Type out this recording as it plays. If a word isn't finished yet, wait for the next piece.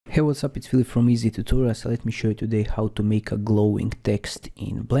Hey, what's up? It's Philip from Easy Tutorials. Let me show you today how to make a glowing text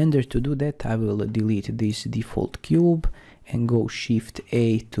in Blender. To do that, I will delete this default cube and go Shift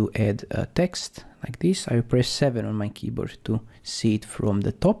A to add a text like this. I will press 7 on my keyboard to see it from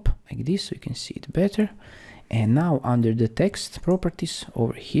the top like this, so you can see it better. And now under the text properties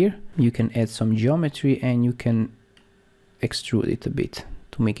over here, you can add some geometry and you can extrude it a bit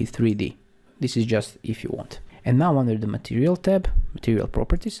to make it 3D. This is just if you want. And now under the material tab, material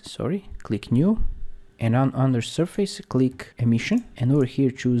properties, click new, and under surface, click emission, and over here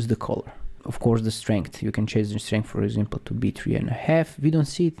choose the color. Of course, the strength, you can change the strength, for example, to be 3.5. We don't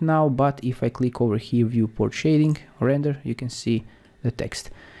see it now, but if I click over here, viewport shading, render, you can see the text.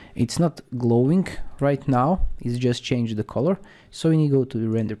 It's not glowing right now, it's just changed the color. So we need to go to the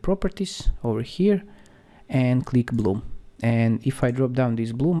render properties over here and click bloom. And if I drop down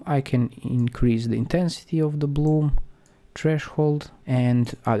this bloom, I can increase the intensity of the bloom, threshold,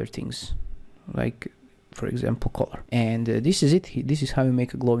 and other things, like, for example, color. And this is it. This is how you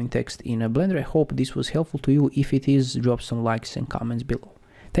make a glowing text in a Blender. I hope this was helpful to you. If it is, drop some likes and comments below.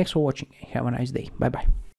 Thanks for watching. Have a nice day. Bye-bye.